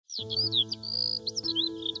Hello,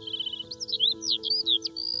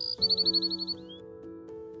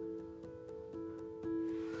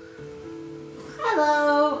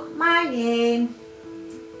 my name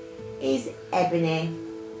is Ebony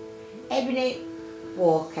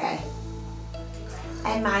Walker,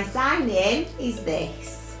 and my sign name is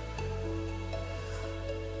this.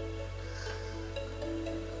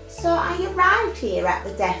 So I arrived here at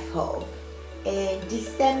the Deaf Hub in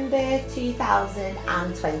December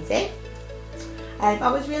 2020.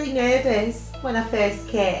 I was really nervous when I first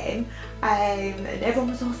came, and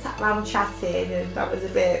everyone was all sat around chatting, and I was a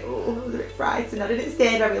bit frightened. I didn't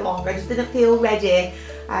stay very long, I just didn't feel ready.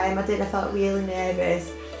 I felt really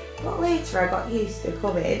nervous. But later I got used to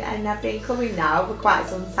coming, and I've been coming now for quite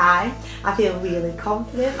some time. I feel really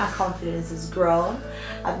confident, my confidence has grown.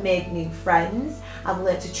 I've made new friends, I've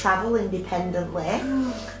learned to travel independently.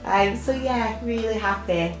 So yeah, really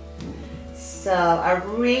happy. So I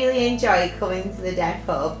really enjoy coming to the Deaf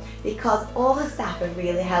Hub because all the staff have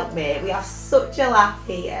really helped me. We have such a laugh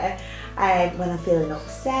here. When I'm feeling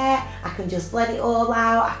upset, I can just let it all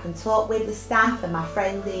out. I can talk with the staff and my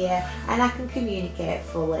friends here, and I can communicate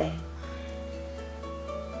fully.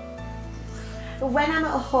 When I'm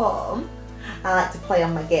at home, I like to play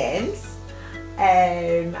on my games.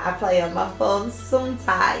 I play on my phone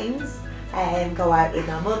sometimes, go out with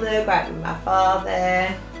my mother, go out with my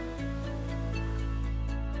father.